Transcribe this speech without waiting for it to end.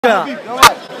Давай.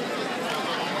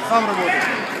 Сам работай.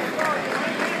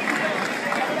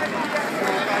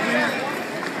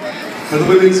 For the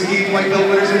women's heat, white belt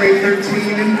winners in May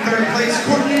 13, in third place,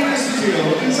 Courtney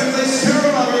Studio, in second place,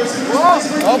 Sarah Roberts, in first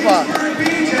place, Опа.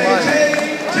 BJJ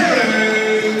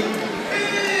Terry.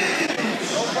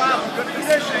 No problem, good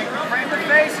positioning. Frame the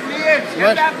face and the edge.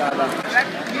 Get that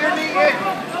near the edge.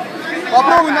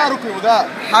 Попробуй на руку его, да.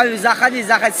 حاول заходи,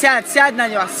 сядь на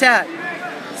него, сядь,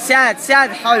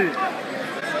 حاول.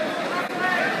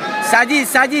 Садись.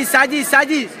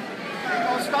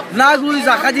 В наглую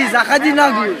заходи в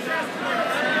наглую.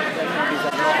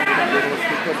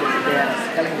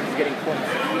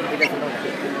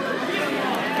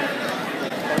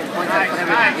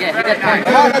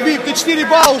 Давай, Кhabib, ты 4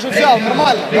 балла уже взял,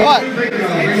 нормально, давай.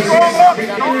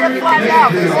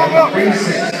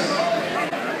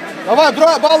 Давай,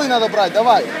 баллы надо брать,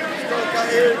 давай.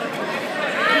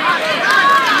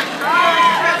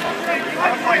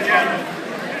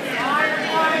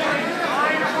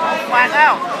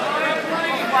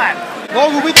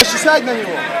 Ногу вытащи, сядь на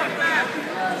него.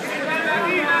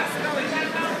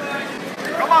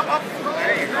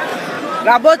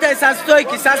 Работай со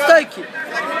стойки.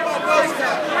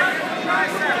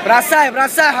 Бросай,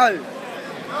 Хавь.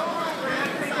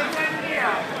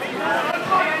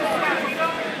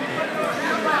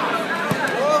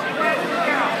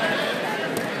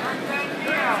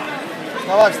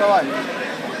 Вставай.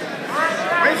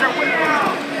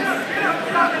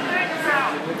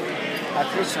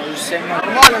 Отлично, уже 7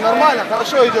 Нормально,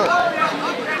 хорошо идет.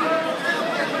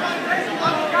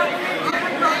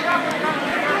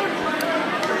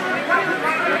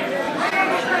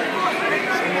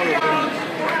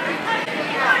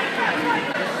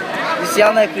 Здесь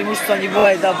явное преимущество не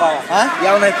бывает, да, баллов? А?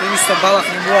 Явное преимущество в баллах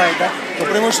не бывает, да? То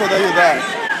преимущество дают, да.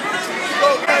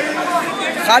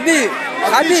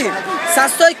 Khabib, со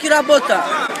стойки работа.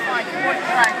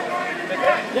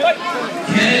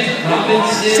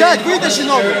 Сядь, вытащи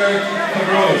ногу.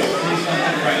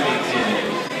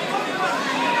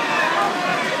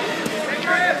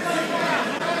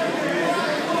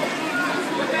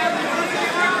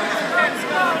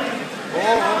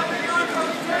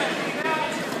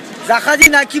 Заходи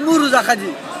на Кимуру,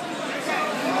 заходи.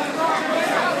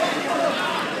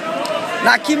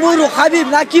 На Кимуру, Khabib,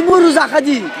 на Кимуру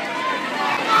заходи.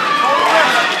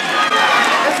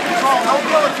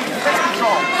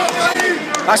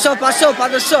 Пошел,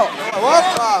 подошел.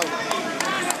 Опа.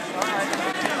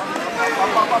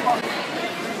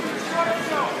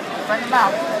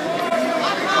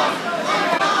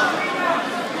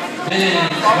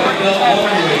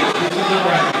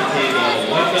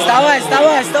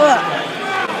 Вставай.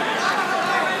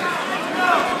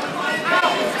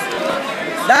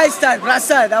 Дай стать,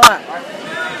 бросай, давай.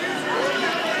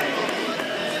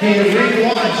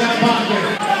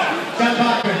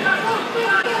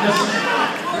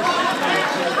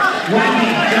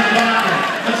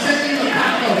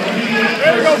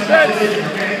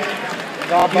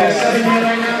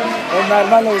 Он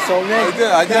нормально выполняет.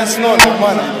 1-0,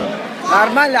 нормально.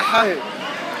 Нормально, Хавь.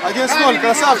 1-0,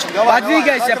 красавчик, давай.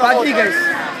 Подвигайся. 1-0.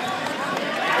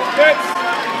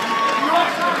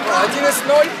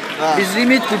 Да.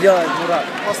 Безлимитку делай, дурак.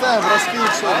 Поставим броски и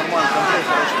все, нормально, контроль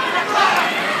хороший.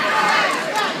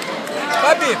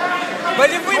 Khabib,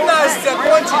 болевым надо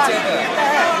закончить это.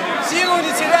 Силу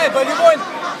не теряй, болевой.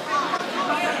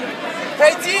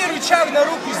 Пройди рычаг на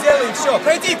руку, сделай, все.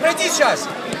 Пройди сейчас.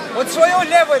 Вот свое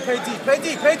левое пройди.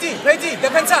 До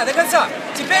конца.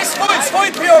 Теперь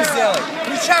свой прием сделай.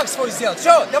 Рычаг свой сделай.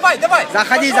 Все, давай.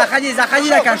 Заходи до конца.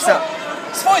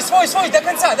 Свой, до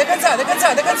конца. До конца.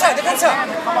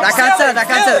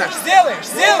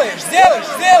 Сделаешь. Все.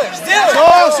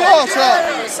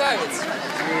 Красавец.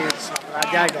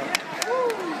 Радяга.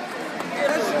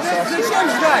 Зачем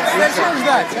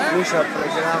ждать, а? Миша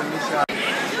проиграл, Миша.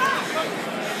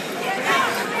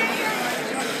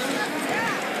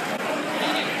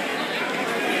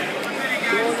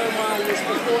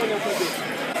 Спокойно, Khabib.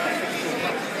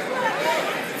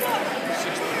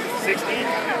 16?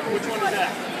 Which one is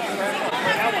that?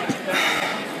 That one.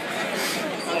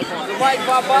 Давай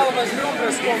 2 балла возьмем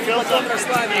броском, потом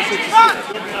расслабимся.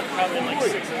 Building up probably like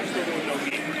 6. I'm still doing no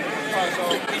heat.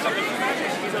 He's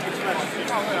up expensive.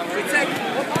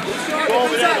 Go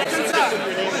over there.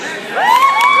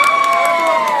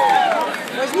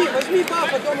 Возьми бал,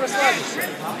 потом расслабишься.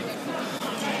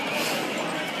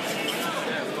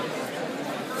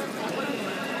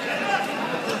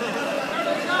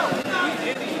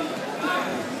 Выведи.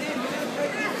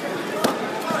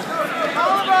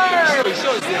 Опа,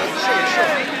 еще.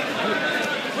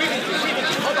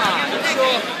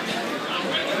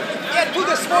 И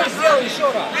оттуда свой сделай еще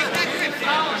раз.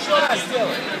 Еще раз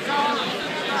сделай.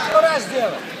 Еще раз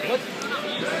сделай. Вот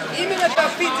именно так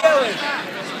ты делаешь.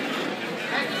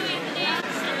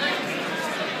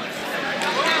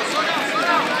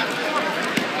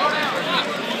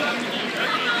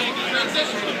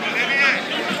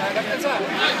 До конца.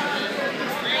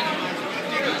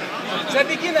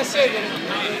 Забеги на север.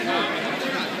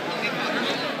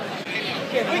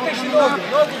 Вытащи ноги,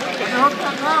 ноги вытащи.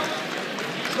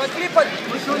 Смотри под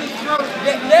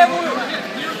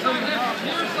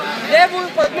левую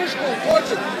подмышку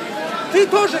хочет. Ты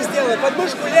тоже сделай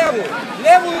подмышку левую.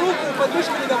 Левую руку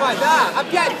подмышку не давай. Да,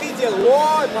 опять ты делай.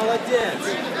 Ой, молодец.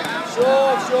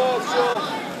 Все.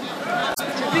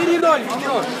 4-0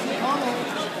 ведешь.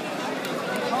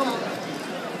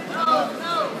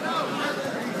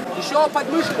 Еще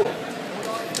подмышку.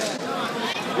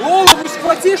 Голову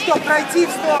схвати, чтобы пройти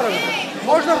в сторону.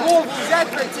 Можно голову взять,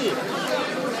 пройти.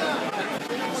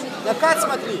 Накат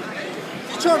смотри.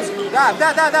 Плечом. Да.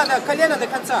 Колено до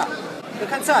конца. До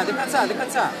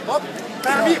конца. Оп.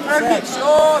 Прорви.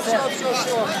 Все.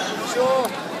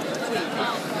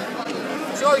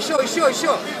 Все,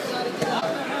 еще.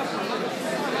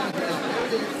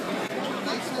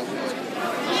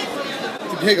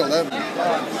 Ты бегал, да?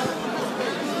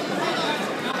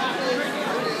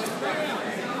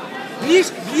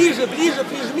 Ближе,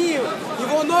 прижми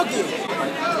его ноги.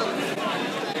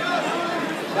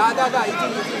 Да,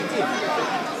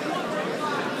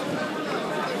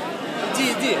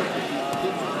 иди.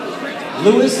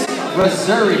 Louis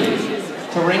Razuri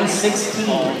to ring 16.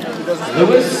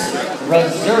 Louis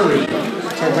Razuri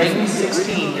to ring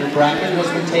 16. Your bracket has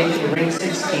been taken to ring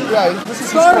 16. В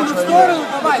сторону,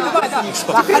 давай, да.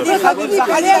 Заходи до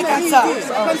конца.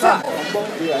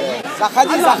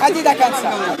 Заходи до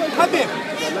конца. Хабиб.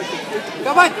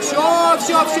 Давай, все.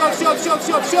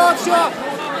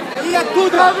 И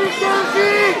оттуда.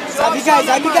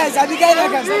 Забегай до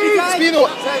конца. Спину.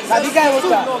 Забегай вот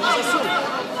так.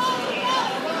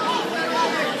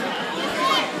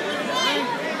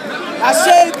 На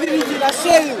шею впереди,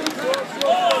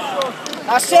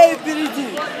 на шею впереди.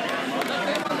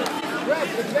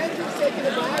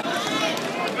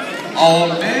 All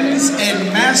men's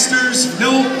and masters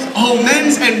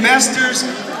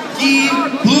gi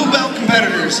blue belt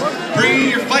competitors, bring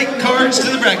your fight cards to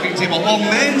the bracketing table. All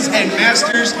men's and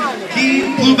masters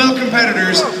gi blue belt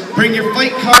competitors, bring your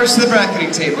fight cards to the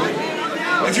bracketing table.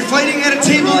 If you're fighting at a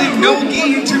table in no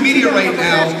gi intermediate right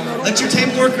now, let your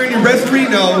table worker and your referee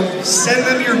know, send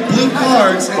them your blue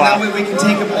cards, and that way we can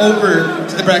take them over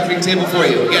to the bracketing table for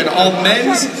you. Again, all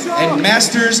men's and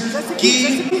masters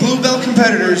gi blue belt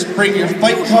competitors, bring your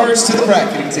fight cards to the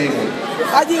bracketing table.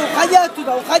 Уходи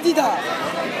оттуда, уходи, да.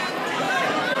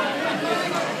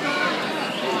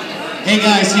 Hey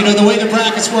guys, you know the way the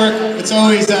brackets work, it's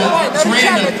always it's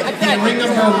random. In ring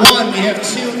number 1, we have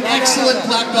two excellent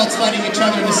black belts fighting each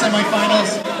other in the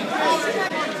semifinals.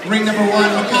 Ring number 1,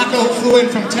 Makako flew in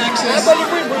from Texas. He's the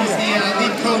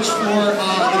lead coach for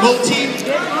the gold team.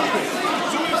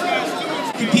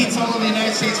 Competes all over the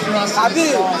United States for us in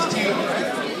this team.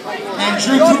 And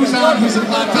Drew Cruzon, who's a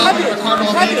black belt, and Ricardo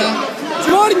Almeida.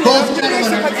 Both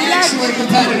gentlemen are excellent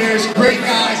competitors, great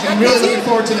guys, and really looking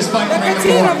forward to this fight in ring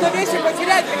number 1.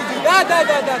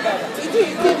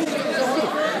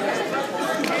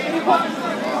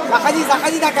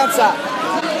 Заходи до конца.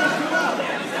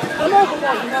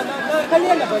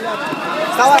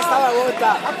 Вставай, вот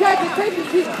так. Опять,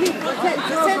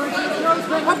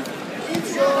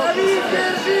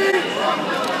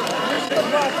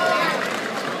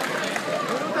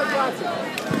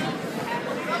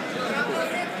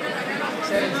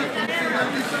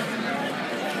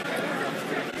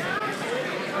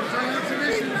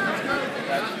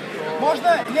 можно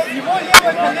его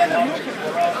левое колено внутрь.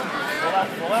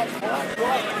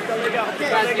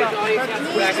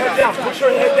 Push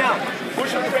your head down.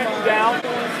 Push your head down.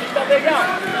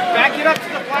 Back it up to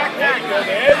the black mat.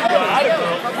 There you go.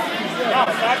 Now,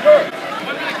 back her.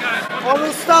 Он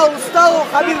устал,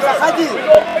 Хабиб, заходи.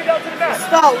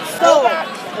 Устал.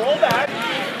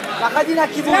 Заходи на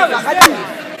кибу, заходи.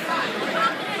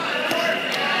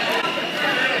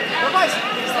 Давай, с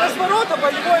разворота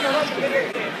болевой на ножку.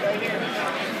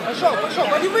 Пошел,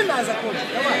 болевым надо закончить.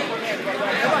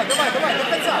 Давай, до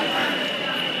конца.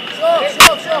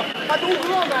 Все. Под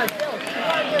углом надо сделать.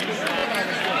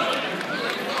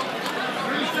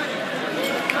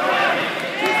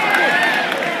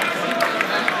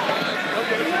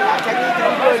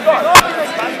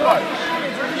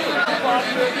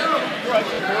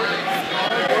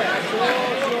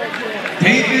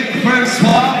 David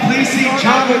Francois, please see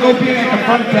John Logopian at the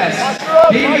front desk.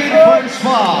 David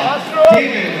Francois.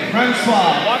 David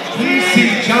Francois, please see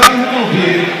John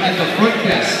Khabib at the front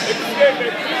desk.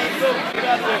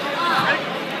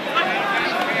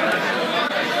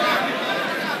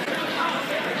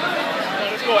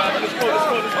 Let's go, Albert. Let's go.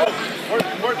 Work.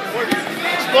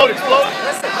 Explode.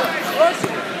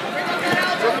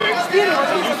 Okay.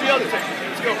 Use the other thing.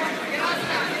 Let's go.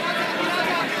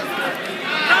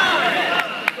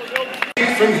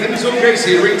 From Henzo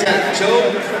Gracie, ring 10.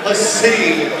 Joe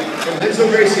Hussein from Henzo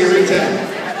Gracie, ring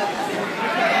 10.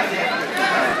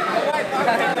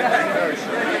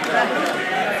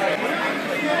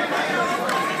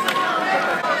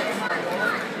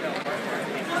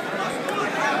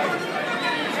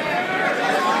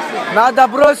 Надо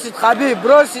бросить, Хабиб,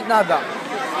 бросить надо.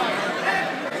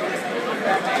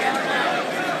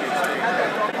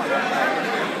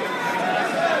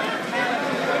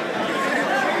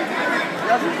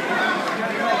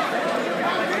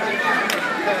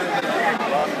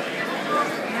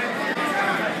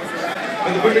 For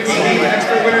the women's team,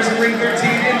 expert winners in ring 13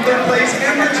 in third place,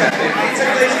 Amber Chapman. In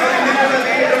second place, Nurmagomedov.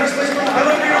 In first place, from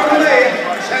Colombia,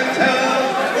 Chantal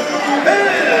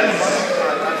Lopez.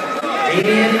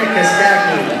 Damian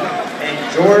Kostaki and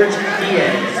George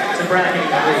Diaz to bracket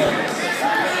agreements.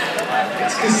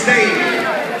 It's Kostaki.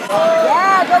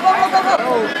 Yeah, go.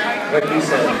 What he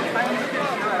said.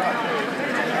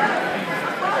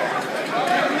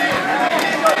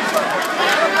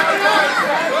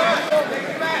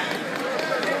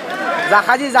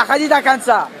 Заходи до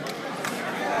конца.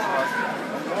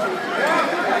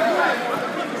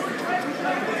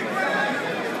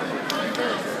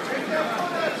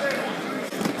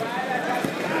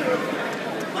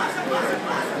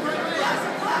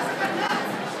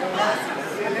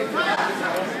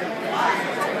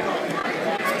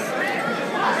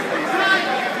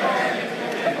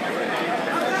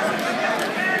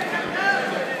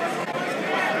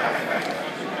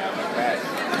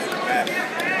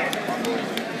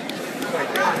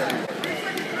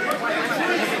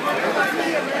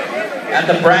 At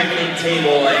the bracketing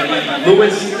table, I need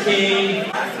Louis King,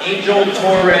 Angel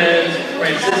Torres,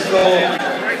 Francisco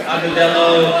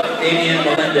Agudelo, Damian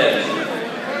Melendez.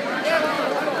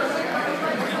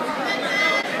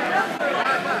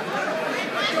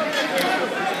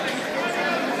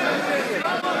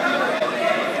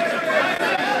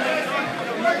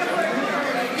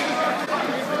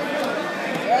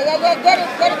 Get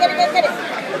it.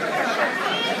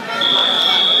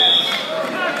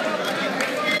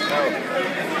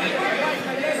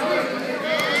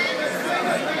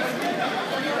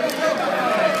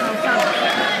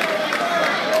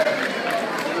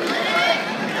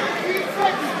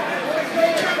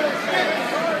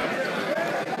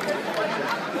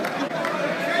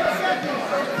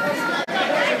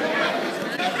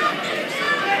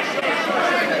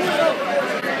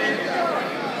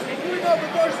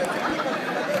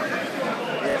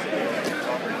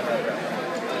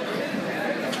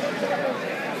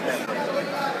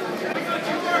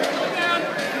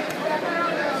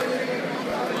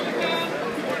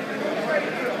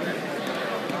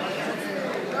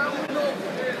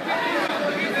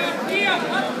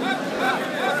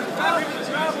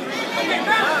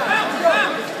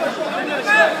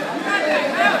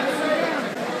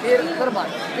 Kurban,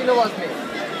 kilo was me.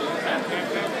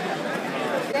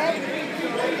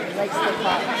 Like step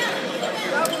up.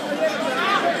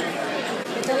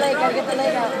 Get the leg out,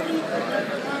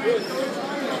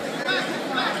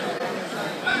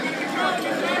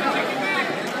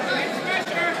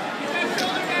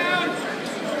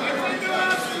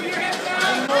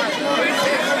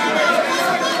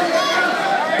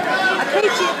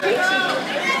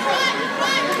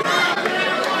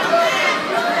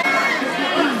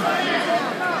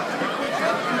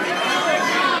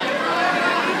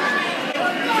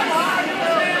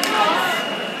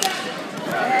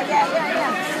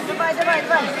 Давай.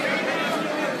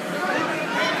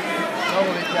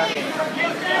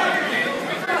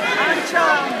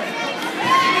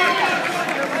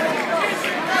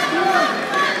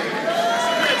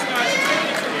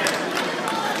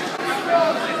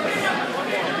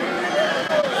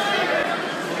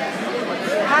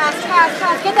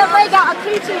 Pass. Get that leg out.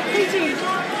 Preaching.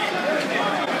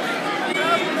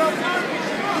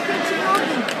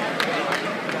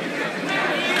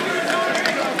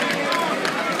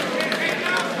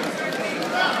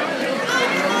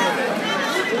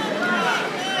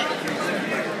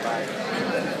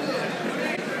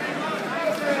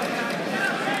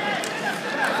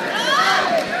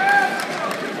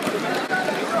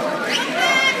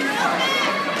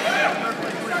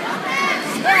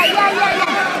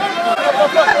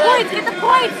 Yeah. Get the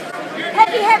points.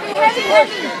 Heavy.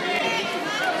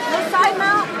 No side.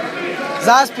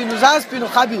 За спину,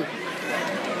 Khabib.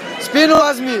 Спину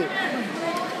возьми.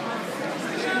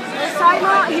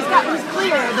 He's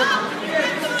clear.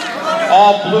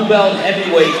 All blue belt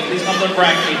heavyweights, please come to the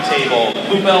bracketing table.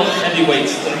 Blue belt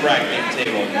heavyweights to the bracketing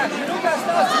table.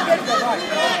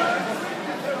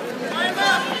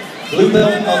 Blue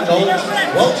belt adult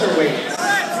welterweights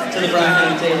to the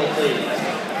bracketing table, please.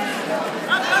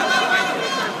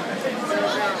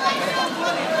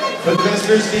 For the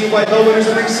Masters, the white belt winners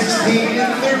of ring 16, in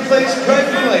third place, Craig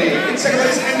Millay. In second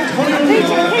place, Antonio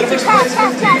Nurmagomedov. In first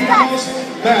place,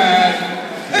 Matt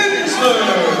Hensler.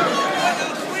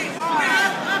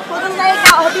 Pull the leg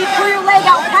out, Khabib. Pull your leg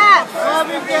out. Pass.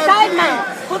 Side mount.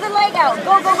 Pull the leg out.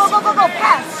 Go.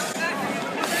 Pass.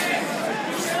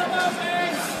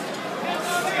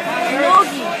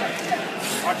 Nogi.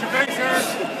 Watch your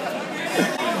face,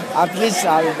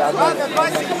 Отлично, да.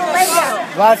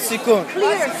 20 секунд.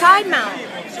 Clear. Side mount.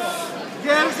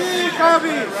 Держи,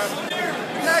 Khabib.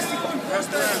 15 секунд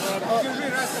просто держи,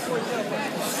 раз такой делай.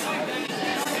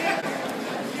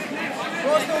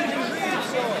 Просто он держи и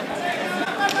все.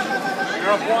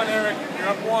 You're up one, Eric. You're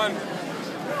up one.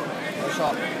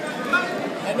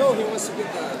 I know he wants to get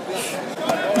the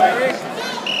belt. Eric.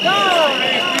 Go.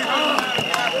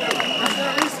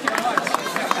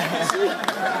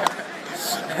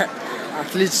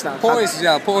 Отлично. Пояс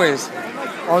взял, пояс.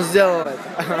 Он сделал это.